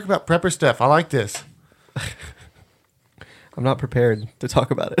 let's talk about prepper stuff. I like this. I'm not prepared to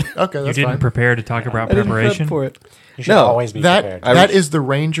talk about it. Okay, You that's didn't fine. prepare to talk about I didn't prep preparation. for it. You should No, always be that prepared. that is the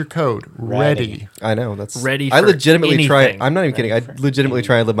Ranger code. Ready. I know that's Ready I for legitimately try. anything. I'm not even kidding. I legitimately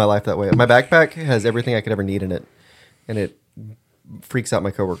try and live my life that way. My backpack has everything I could ever need in it, and it freaks out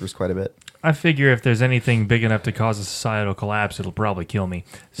my coworkers quite a bit. I figure if there's anything big enough to cause a societal collapse, it'll probably kill me.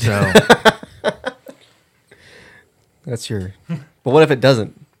 So That's your. But what if it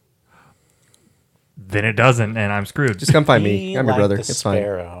doesn't? then it doesn't, and I'm screwed. Just come find me. Be I'm your like brother. the It's fine.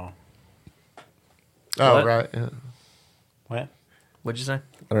 sparrow. Oh What? right. Yeah. What? What'd you say? I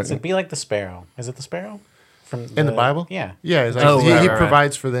don't Is it be like the sparrow? Is it the sparrow? From In the Bible? Yeah. Yeah, it's like Oh, he right, right.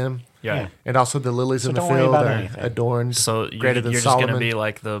 provides for them. Yeah. And also the lilies So in the don't worry field about are anything. adorned So you're, greater than you're just Solomon. gonna be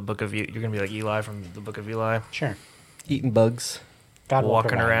like the book of you're gonna be like Eli from the book of Eli. Sure. Eating bugs. God will walking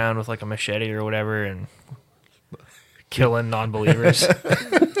provide. around with like a machete or whatever and killing non-believers.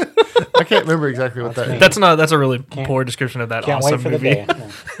 I can't remember exactly what that me. is. That's a really poor description of that Can't awesome wait for movie. the day.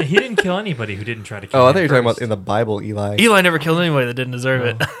 Yeah. He didn't kill anybody who didn't try to kill Oh, I him thought you were talking first. about in the Bible, Eli. Eli never killed anybody that didn't deserve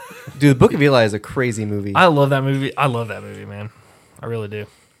it. Dude, the Book of Eli is a crazy movie. I love that movie. I love that movie, man. I really do.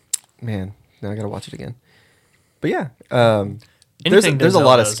 Man, now I gotta watch it again. But yeah, Anything there's a Denzel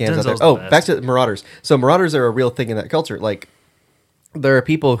lot of does, scams out there. Denzel's the Oh, best. back to Marauders. So Marauders are a real thing in that culture. Like, there are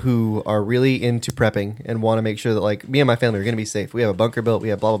people who are really into prepping and want to make sure that, like, me and my family are going to be safe. We have a bunker built. We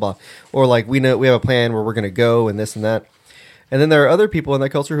have blah blah blah, or like we know we have a plan where we're going to go and this and that. And then there are other people in that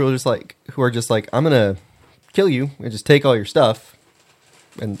culture who are just like I'm going to kill you and just take all your stuff,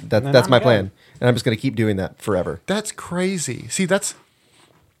 and then that's I'm my good. plan. And I'm just going to keep doing that forever. That's crazy. See,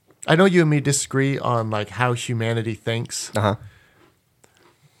 I know you and me disagree on like how humanity thinks. Uh huh.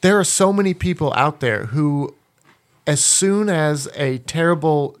 There are so many people out there who, as soon as a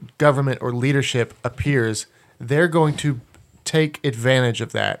terrible government or leadership appears, they're going to take advantage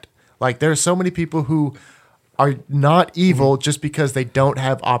of that. Like, there are so many people who are not evil just because they don't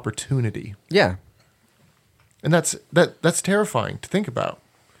have opportunity. Yeah. And that's terrifying to think about.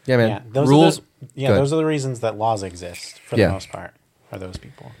 Yeah, man. Yeah, those Rules. Are the, Good. those are the reasons that laws exist for Yeah. the most part. Are those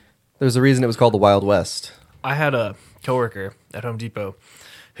people? There's a reason it was called the Wild West. I had a coworker at Home Depot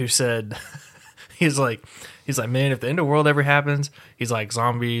who said he's like, man, if the end of the world ever happens, he's like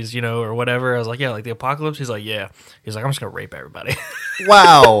zombies, or whatever. I was like, yeah, like the apocalypse. He's like, yeah. He's like, I'm just gonna rape everybody.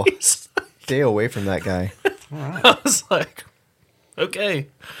 Wow. Stay away from that guy. I was like, okay,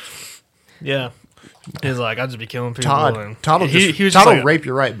 yeah. He's like, I'll just be killing people. and Todd will he was Todd just will like, rape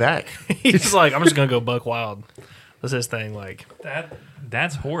you right back. He's like, I'm just gonna go buck wild. That's his thing. Like,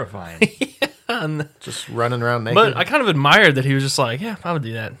 That's horrifying. and- Just running around naked. but I kind of admired that he was just like, yeah, I would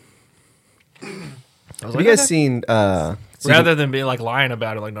do that. I was Have like, you guys okay. seen? Rather than being like lying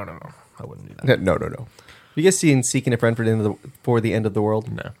about it, like, no, I wouldn't do that. No. Have you guys seen Seeking a Friend for the End of the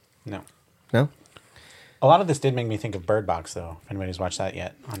World? No. No. No. A lot of this did make me think of Bird Box, though. If anybody's watched that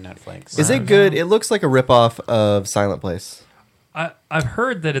yet on Netflix, Is it good? It looks like a ripoff of Silent Place. I've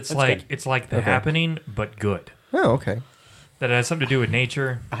heard that it's like good. The Okay. Happening, but good. Oh, okay. That it has something to do with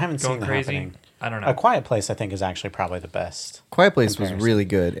nature. I haven't going seen The crazy. Happening. I don't know. A Quiet Place, I think, is actually probably the best. Quiet Place was Comparison. really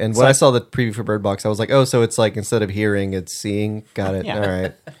good. And It's when I like- saw the preview for Bird Box, I was like, oh, so it's like instead of hearing, it's seeing. Got it. Yeah. All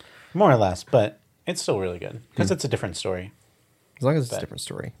right. More or less, but it's still really good because it's a different story. As long as it's a But- different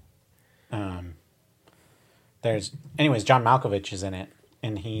story. Anyways, John Malkovich is in it,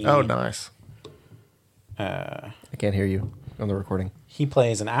 and he Oh, nice. I can't hear you on the recording. he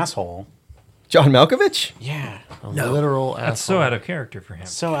plays an asshole. John Malkovich? Yeah, A literal That's asshole. so out of character for him.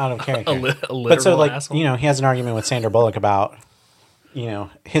 so out of character. A literal but so like asshole. he has an argument with Sandra Bullock about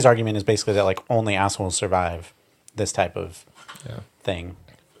his argument is basically that like only assholes survive this type of thing,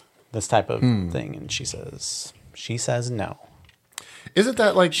 and she says no. Isn't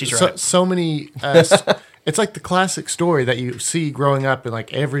that like She's so, right. so many? It's like the classic story that you see growing up in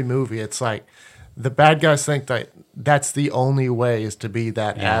like every movie. It's like the bad guys think that that's the only way is to be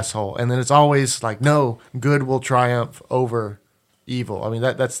that asshole, and then it's always like, no, good will triumph over evil. I mean,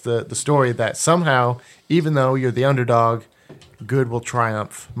 that's the story that somehow, even though you're the underdog, good will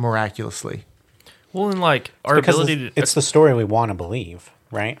triumph miraculously. Well, and like our Because ability to. it's the story we want to believe,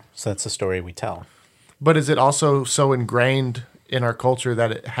 right? So that's the story we tell. But is it also so ingrained in our culture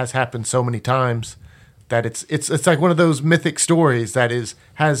that it has happened so many times that it's like one of those mythic stories that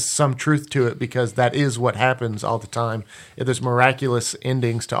has some truth to it because that is what happens all the time. There's miraculous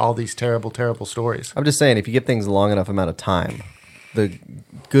endings to all these terrible, terrible stories. I'm just saying, if you give things a long enough amount of time, the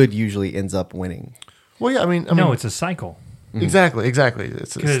good usually ends up winning. Well, yeah, I mean, No, it's a cycle. exactly.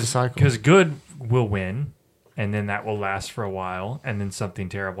 It's the cycle. Because good will win, and then that will last for a while, and then something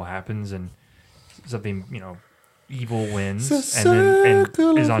terrible happens, and something evil wins, It's a and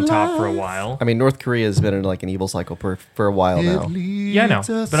circle is on of top for a life. while. I mean, North Korea has been in like an evil cycle for a while now. Yeah, I know,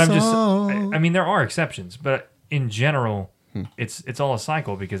 but I'm just. I mean, there are exceptions, but in general, it's all a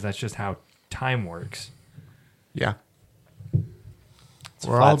cycle because that's just how time works. Yeah. It's a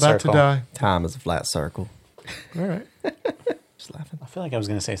We're all flat about circle. to die. Time is a flat circle. All right. Just laughing. I feel like I was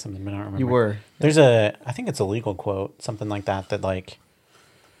going to say something, but I don't remember. You were. There's I think it's a legal quote, something like that like,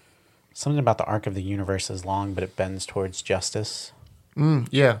 something about the arc of the universe is long, but it bends towards justice.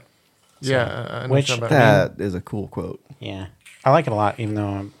 Yeah. Yeah. I know which- what you're talking about. That is a cool quote. Yeah. I like it a lot, even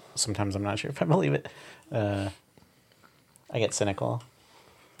though sometimes I'm not sure if I believe it. I get cynical.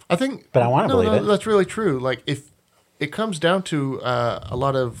 I think, But I wanna believe it. That's really true. Like, if it comes down to a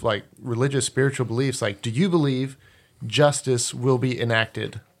lot of like religious, spiritual beliefs, like, do you believe justice will be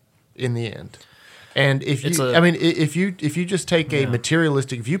enacted in the end? And if you just take a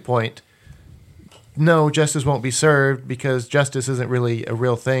materialistic viewpoint, no, justice won't be served because justice isn't really a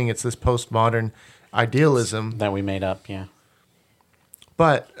real thing. It's this postmodern idealism that we made up. Yeah.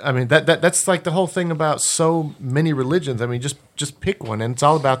 But I mean that's like the whole thing about so many religions. I mean, just pick one, and it's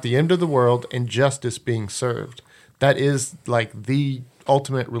all about the end of the world and justice being served. That is like the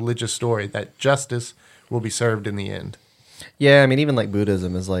ultimate religious story, that justice will be served in the end. Yeah, I mean, even like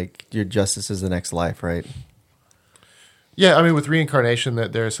Buddhism is like your justice is the next life, right? Yeah, I mean, with reincarnation,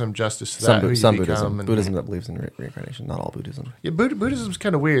 that there is some justice to that. Some Buddhism that believes in reincarnation, not all Buddhism. Yeah, Buddhism's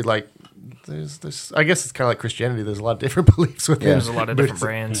kind of weird. Like, there's I guess it's kind of like Christianity. There's a lot of different beliefs within. There's a lot of different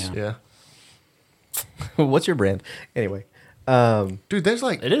brands. Yeah. What's your brand? Anyway, dude, there's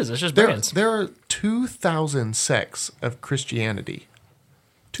like it's just brands. There are 2,000 sects of Christianity.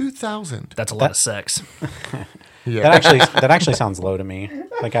 2,000. That's a lot of sex. Yeah. That actually sounds low to me.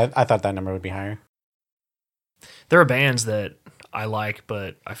 Like I thought that number would be higher. There are bands that I like,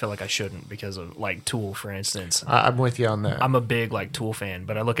 but I feel like I shouldn't because of like Tool, for instance. I'm with you on that. I'm a big like Tool fan,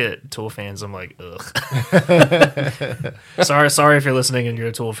 but I look at Tool fans, I'm like, ugh. sorry if you're listening and you're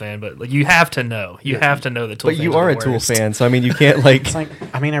a Tool fan, but like you have to know. You have to know that Tool. But fans you are the a Tool worst. fan, so I mean, you can't like. It's like,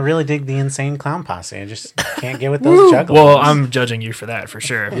 I mean, I really dig the Insane Clown Posse. I just can't get with those juggalos. Well, I'm judging you for that for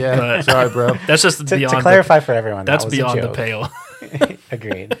sure. Yeah, but sorry, bro. That's just beyond. To clarify for everyone, That's that was beyond a the joke. pale.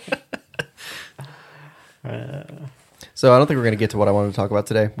 Agreed. So I don't think we're going to get to what I wanted to talk about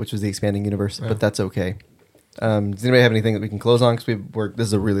today, which was the expanding universe, but that's okay. Does anybody have anything that we can close on? Because this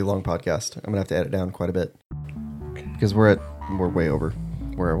is a really long podcast. I'm going to have to edit down quite a bit because we're way over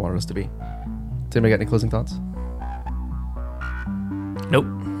where I wanted us to be. Does anybody got any closing thoughts? Nope.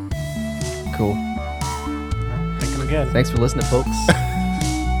 Cool. Thinking good. Thanks for listening, folks.